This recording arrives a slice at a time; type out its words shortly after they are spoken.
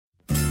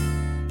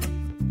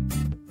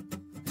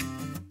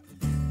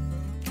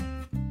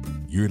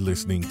You're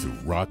listening to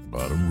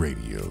Rockbottum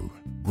Radio,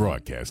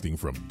 broadcasting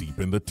from deep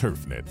in the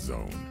TurfNet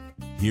zone.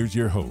 Here's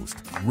your host,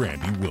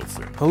 Randy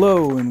Wilson.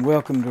 Hello and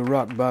welcome to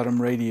Rockbottum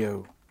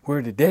Radio,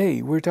 where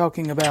today we're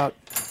talking about...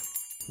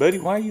 Buddy,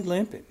 why are you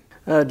limping?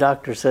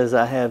 Doctor says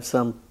I have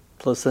some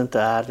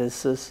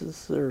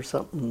placentaitis or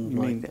something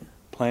like that.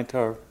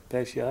 Plantar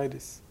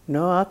fasciitis?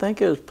 No, I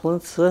think it was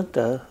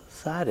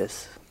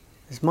placentaitis.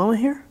 Is Mama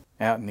here?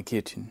 Out in the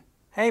kitchen.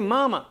 Hey,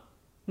 Mama!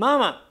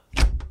 Mama!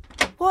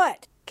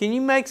 What? Can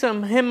you make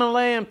some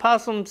Himalayan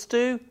possum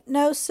stew?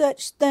 No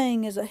such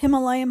thing as a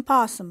Himalayan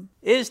possum.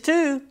 Is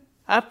too.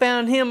 I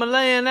found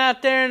Himalayan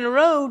out there in the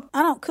road.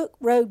 I don't cook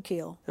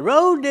roadkill. The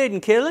road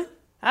didn't kill him.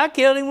 I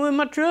killed him with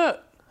my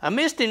truck. I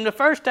missed him the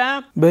first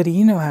time. Buddy,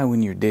 you know how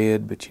when you're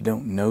dead but you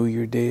don't know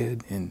you're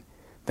dead, and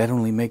that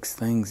only makes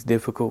things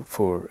difficult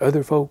for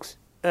other folks?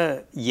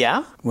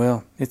 Yeah?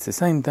 Well, it's the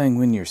same thing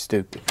when you're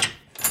stupid.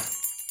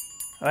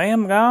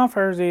 Them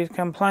golfers is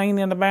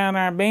complaining about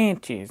our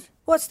benches.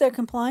 What's their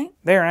complaint?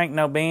 There ain't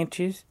no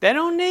benches. They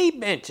don't need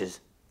benches.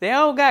 They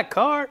all got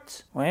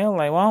carts. Well,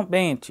 they want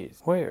benches.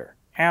 Where?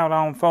 Out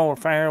on 4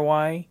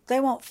 Fairway? They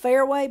want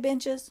fairway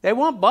benches? They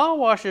want ball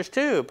washers,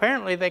 too.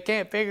 Apparently, they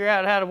can't figure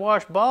out how to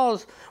wash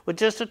balls with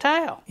just a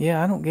towel.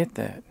 Yeah, I don't get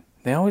that.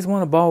 They always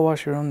want a ball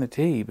washer on the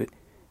tee, but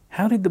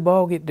how did the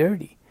ball get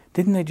dirty?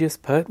 Didn't they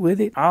just putt with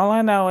it? All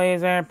I know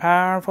is they're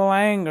powerful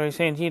angry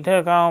since you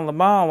took all the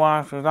ball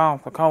washers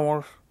off the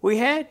course. We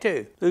had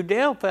to.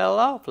 Ludell fell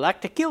off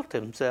like to killed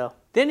himself.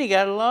 Then he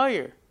got a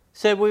lawyer.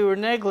 Said we were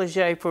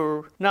negligee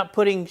for not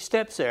putting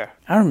steps there.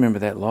 I remember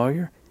that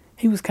lawyer.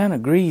 He was kind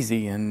of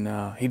greasy and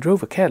he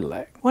drove a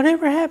Cadillac.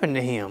 Whatever happened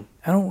to him?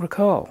 I don't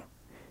recall.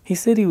 He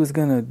said he was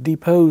going to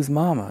depose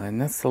Mama, and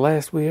that's the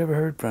last we ever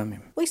heard from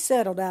him. We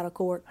settled out of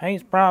court.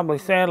 He's probably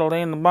settled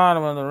in the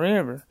bottom of the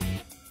river.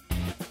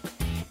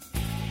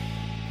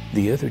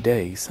 The other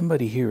day,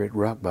 somebody here at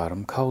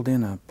Rockbottom called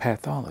in a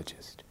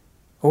pathologist.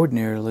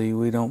 Ordinarily,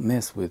 we don't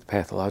mess with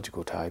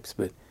pathological types,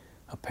 but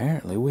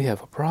apparently we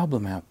have a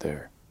problem out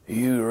there.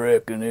 You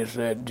reckon it's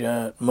that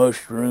giant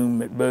mushroom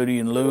that Buddy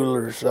and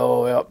Lula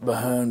saw out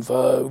behind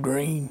 5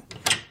 Green?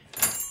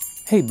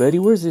 Hey, Buddy,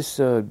 where's this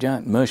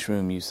giant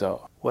mushroom you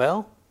saw?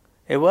 Well,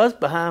 it was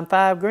behind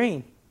 5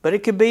 Green, but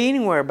it could be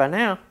anywhere by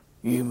now.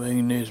 You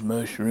mean this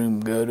mushroom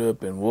got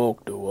up and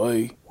walked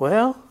away?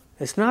 Well,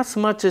 it's not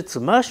so much it's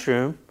a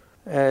mushroom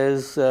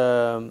as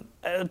a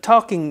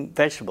talking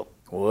vegetable.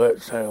 Well,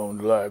 that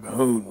sounds like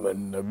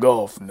Hoonman, the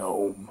golf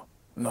gnome,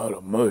 not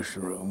a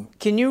mushroom.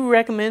 Can you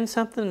recommend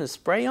something to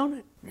spray on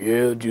it?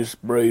 Yeah, just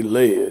spray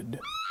lead.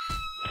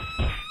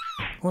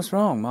 What's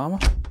wrong, Mama?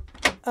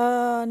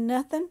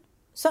 Nothing.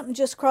 Something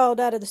just crawled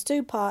out of the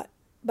stew pot,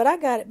 but I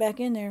got it back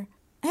in there.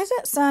 Has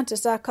that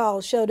scientist I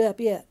called showed up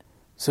yet?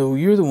 So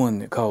you're the one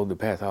that called the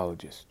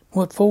pathologist.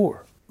 What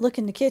for? Look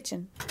in the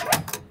kitchen.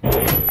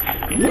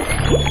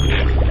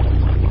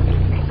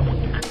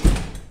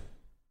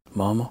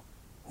 Mama,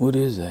 what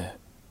is that?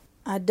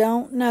 I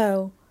don't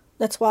know.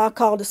 That's why I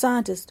called a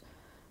scientist.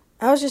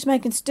 I was just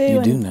making stew You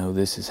and... do know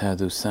this is how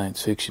those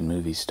science fiction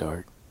movies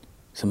start.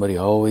 Somebody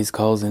always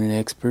calls in an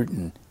expert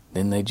and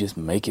then they just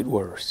make it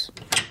worse.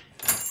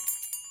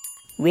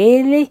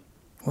 Really?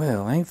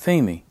 Well, Aunt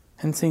Femie,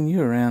 hadn't seen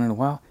you around in a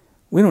while.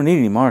 We don't need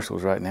any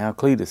marshals right now.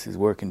 Cletus is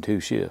working 2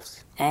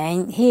 shifts. I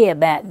ain't hear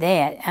about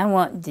that. I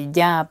want the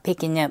job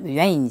picking up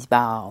range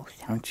balls.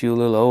 Aren't you a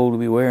little old to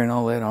be wearing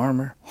all that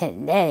armor? That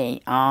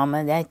ain't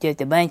armor. That's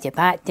just a bunch of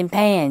pots and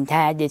pans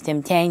tied to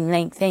some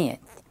chain-link fence.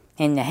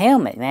 And the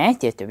helmet, man,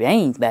 that's just a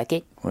range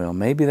bucket. Well,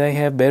 maybe they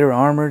have better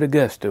armor at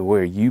Augusta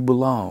where you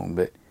belong,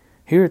 but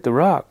here at the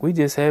Rock, we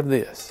just have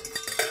this.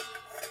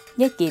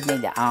 Just give me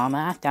the armor.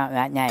 I'll start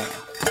right now.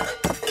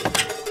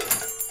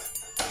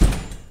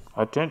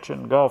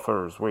 Attention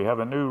golfers, we have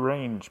a new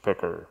range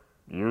picker.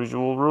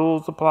 Usual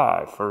rules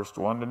apply. First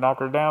one to knock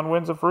her down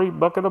wins a free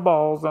bucket of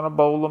balls and a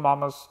bowl of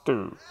Mama's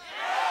stew.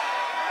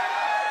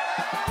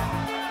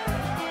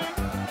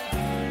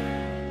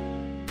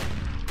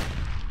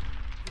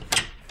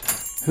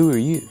 Who are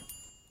you?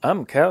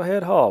 I'm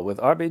Cowhead Hall with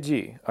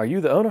RBG. Are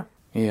you the owner?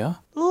 Yeah?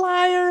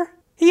 Liar!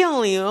 He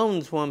only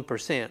owns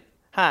 1%.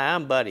 Hi,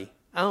 I'm Buddy.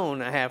 I own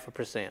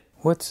 0.5%.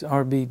 What's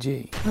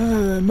RBG?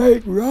 They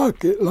make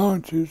rocket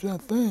launchers, I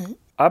think.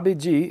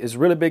 RBG is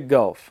Really Big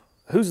Golf.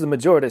 Who's the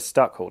majority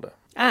stockholder?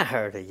 I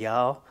heard of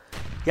y'all.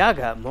 Y'all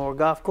got more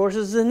golf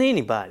courses than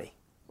anybody.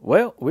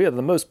 Well, we are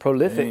the most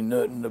prolific... Ain't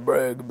nothing to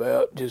brag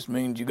about. Just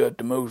means you got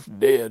the most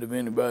dead of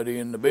anybody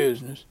in the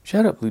business.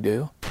 Shut up,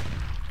 Ludell.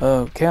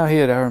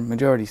 Cowhead, our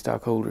majority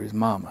stockholder, is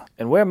Mama.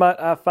 And where might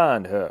I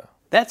find her?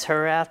 That's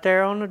her out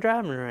there on the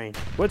driving range.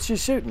 What's she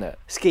shooting at?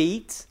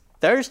 Skeets.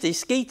 Thursday's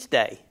Skeets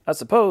Day. I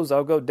suppose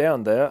I'll go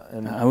down there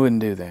and... I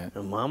wouldn't do that.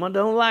 And Mama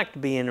don't like to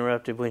be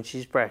interrupted when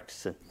she's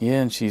practicing.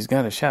 Yeah, and she's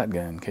got a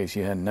shotgun, in case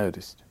you hadn't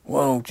noticed.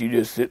 Why don't you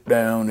just sit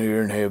down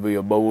here and have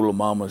a bowl of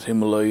Mama's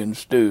Himalayan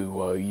stew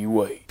while you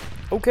wait?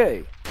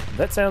 Okay,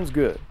 that sounds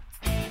good.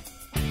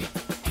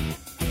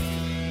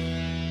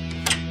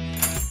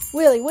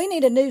 Willie, we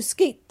need a new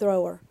skeet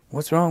thrower.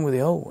 What's wrong with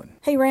the old one?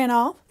 He ran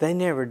off. They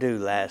never do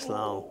last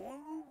long.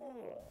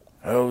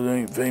 How's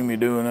Aunt Femie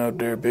doing out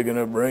there picking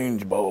up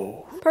range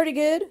balls? Pretty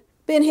good.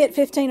 Been hit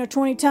 15 or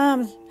 20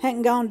 times,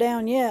 hadn't gone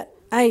down yet.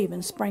 I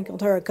even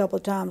sprinkled her a couple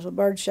of times with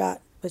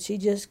birdshot, but she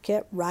just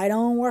kept right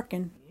on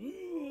working.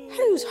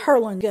 Who's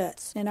hurling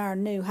guts in our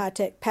new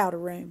high-tech powder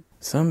room?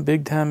 Some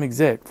big-time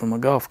exec from a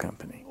golf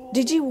company.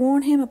 Did you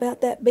warn him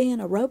about that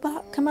being a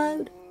robot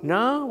commode?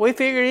 No, we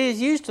figured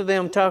he's used to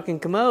them talking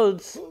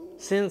commodes,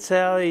 since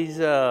how he's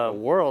a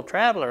world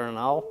traveler and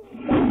all.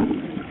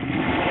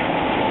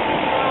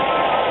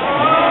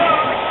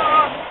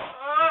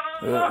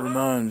 That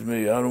reminds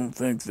me, I don't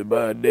think the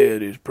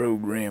bidet is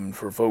programmed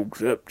for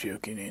folks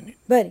upchucking in it.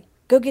 Buddy,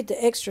 go get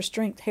the extra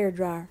strength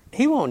hairdryer.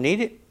 He won't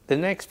need it. The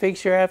next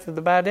fixture after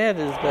the bidet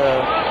is the...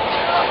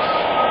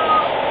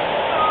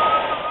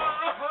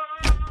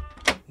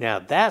 Now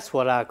that's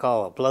what I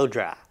call a blow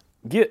dry.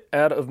 Get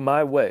out of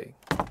my way.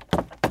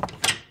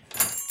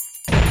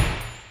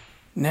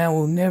 Now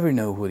we'll never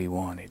know what he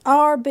wanted.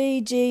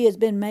 RBG has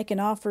been making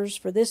offers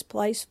for this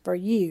place for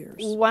years.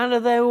 Why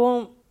do they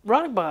want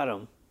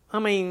Rockbottum? I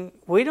mean,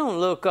 we don't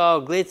look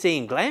all glitzy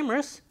and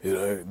glamorous. It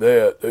ain't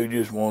that. They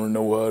just want to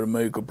know how to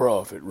make a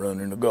profit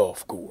running a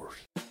golf course.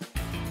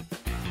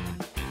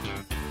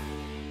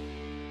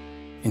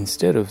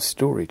 Instead of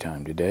story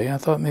time today, I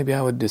thought maybe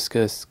I would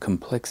discuss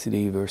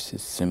complexity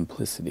versus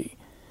simplicity,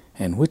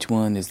 and which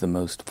one is the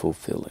most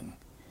fulfilling.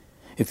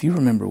 If you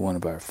remember one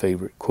of our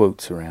favorite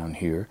quotes around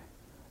here,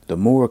 "The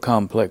more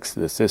complex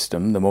the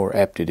system, the more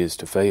apt it is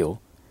to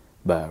fail,"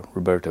 by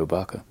Roberto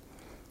Baca,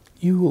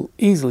 you will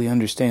easily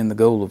understand the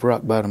goal of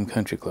Rockbottum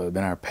Country Club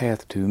and our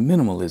path to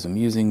minimalism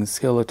using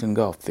skeleton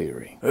golf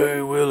theory.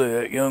 Hey, Willie,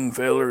 that young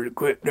feller that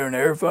quit during the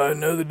air fight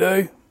the other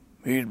day,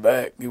 he's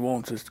back. He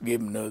wants us to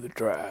give him another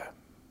try.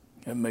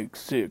 That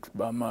makes 6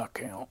 by my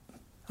count.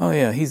 Oh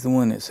yeah, he's the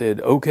one that said,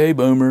 "Okay,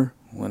 Boomer,"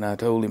 when I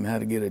told him how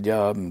to get a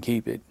job and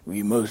keep it. Well,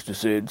 you must have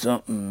said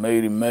something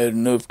made him mad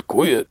enough to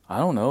quit. I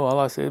don't know, all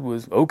I said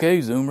was, "Okay,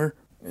 Zoomer."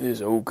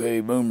 This okay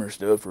Boomer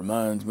stuff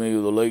reminds me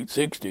of the late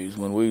 60s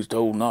when we was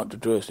told not to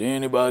trust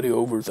anybody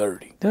over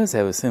 30. It does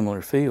have a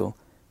similar feel,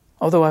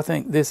 although I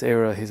think this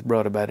era has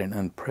brought about an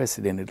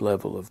unprecedented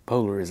level of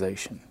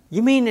polarization.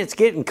 You mean it's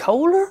getting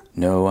colder?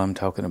 No, I'm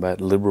talking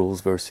about liberals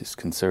versus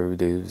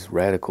conservatives,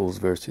 radicals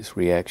versus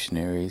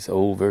reactionaries,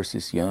 old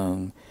versus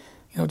young.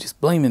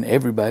 Just blaming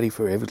everybody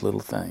for every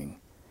little thing.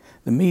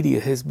 The media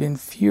has been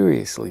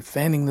furiously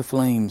fanning the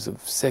flames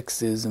of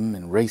sexism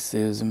and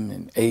racism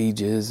and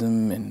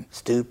ageism and...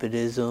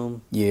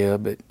 stupidism. Yeah,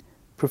 but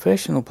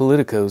professional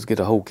politicos get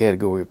a whole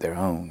category of their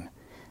own.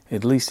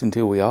 At least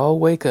until we all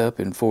wake up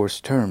and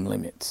force term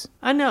limits.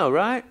 I know,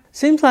 right?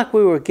 Seems like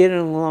we were getting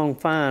along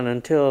fine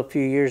until a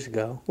few years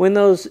ago, when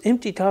those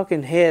empty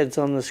talking heads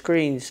on the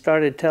screen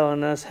started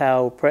telling us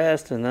how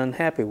oppressed and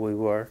unhappy we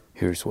were.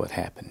 Here's what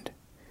happened.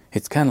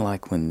 It's kind of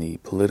like when the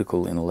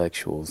political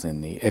intellectuals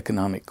and the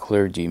economic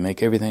clergy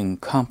make everything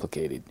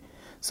complicated,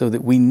 so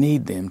that we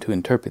need them to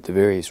interpret the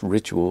various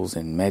rituals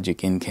and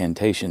magic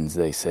incantations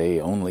they say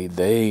only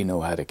they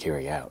know how to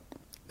carry out.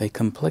 They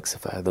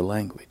complexify the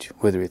language,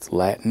 whether it's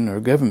Latin or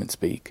government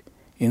speak,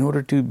 in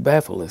order to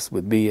baffle us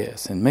with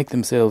BS and make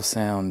themselves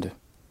sound,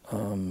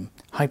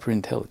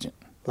 hyper-intelligent.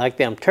 Like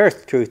them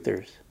turf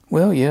truthers.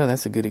 Well, yeah,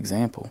 that's a good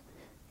example.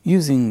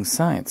 Using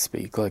science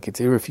speak like it's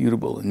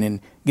irrefutable and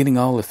then getting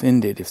all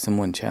offended if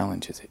someone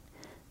challenges it.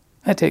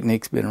 That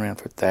technique's been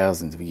around for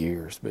thousands of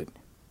years, but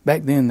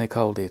back then they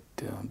called it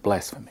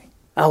blasphemy.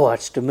 I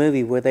watched a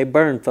movie where they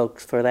burned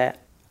folks for that.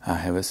 I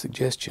have a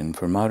suggestion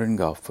for modern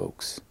golf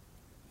folks.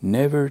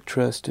 Never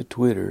trust a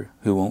Twitter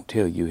who won't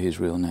tell you his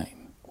real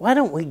name. Why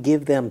don't we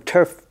give them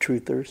turf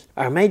truthers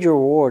our major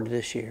award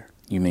this year?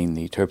 You mean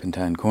the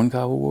Turpentine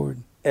Corncob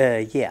Award?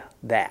 Yeah,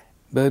 that.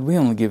 But we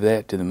only give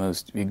that to the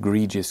most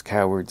egregious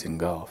cowards in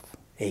golf.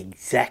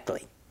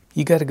 Exactly.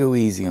 You gotta go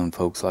easy on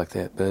folks like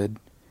that, bud.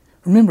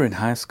 Remember in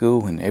high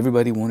school when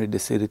everybody wanted to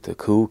sit at the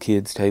cool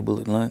kids' table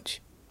at lunch?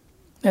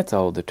 That's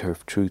all the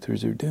turf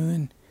truthers are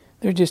doing.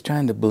 They're just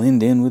trying to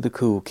blend in with the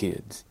cool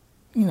kids.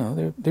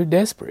 They're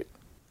desperate.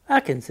 I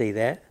can see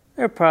that.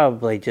 They're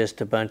probably just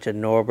a bunch of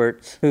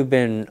Norberts who've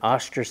been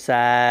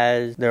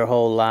ostracized their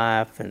whole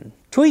life, and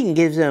tweeting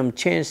gives them a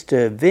chance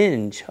to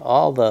avenge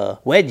all the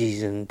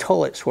wedgies and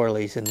toilet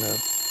swirlies in the...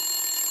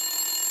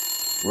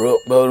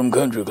 Rockbottum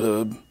Country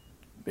Club.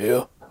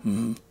 Yeah?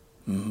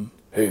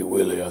 Hey,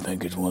 Willie, I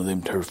think it's one of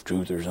them turf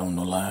truthers on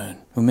the line.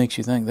 What makes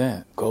you think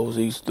that? 'Cause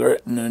he's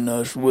threatening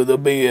us with a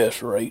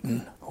BS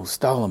rating. Well,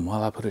 stall him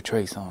while I put a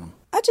trace on him.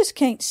 I just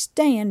can't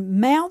stand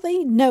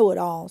mouthy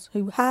know-it-alls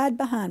who hide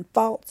behind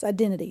false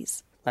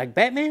identities. Like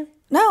Batman?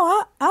 No,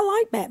 I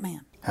like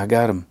Batman. I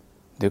got him.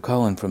 They're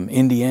calling from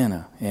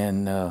Indiana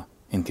and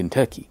in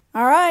Kentucky.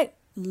 All right,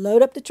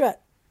 load up the truck.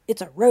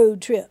 It's a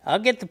road trip. I'll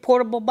get the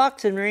portable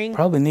boxing ring.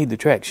 Probably need the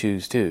track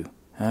shoes, too.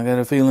 I got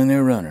a feeling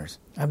they're runners.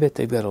 I bet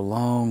they've got a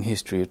long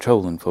history of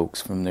trolling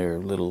folks from their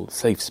little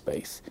safe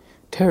space,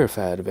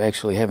 terrified of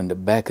actually having to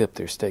back up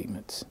their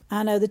statements.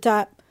 I know the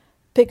type.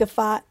 Pick a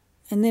fight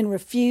and then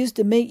refuse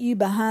to meet you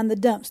behind the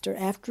dumpster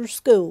after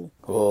school.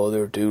 Oh,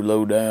 they're too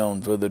low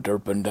down for the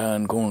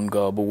Turpentine Corn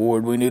Cob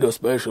Award. We need a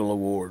special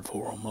award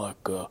for them.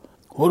 Like,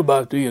 what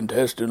about the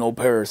intestinal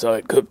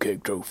parasite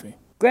cupcake trophy?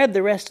 Grab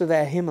the rest of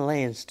that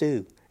Himalayan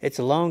stew. It's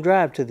a long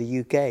drive to the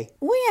UK.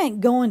 We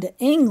ain't going to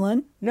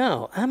England.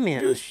 No, I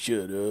meant... Just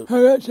shut up.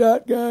 I got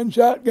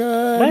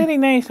shotgun. Lady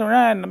needs to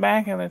ride in the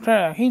back of the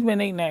truck. He's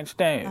been eating that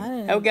stew.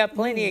 Have we got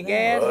plenty of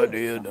gas? I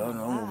did. I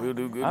don't feel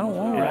too good. I don't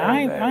want it. I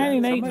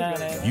ain't eating none of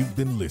that. You've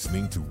been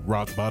listening to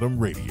Rock Bottom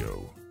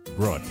Radio,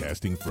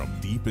 broadcasting from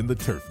deep in the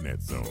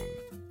TurfNet zone.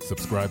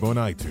 Subscribe on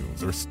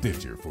iTunes or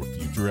Stitcher for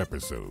future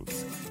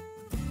episodes.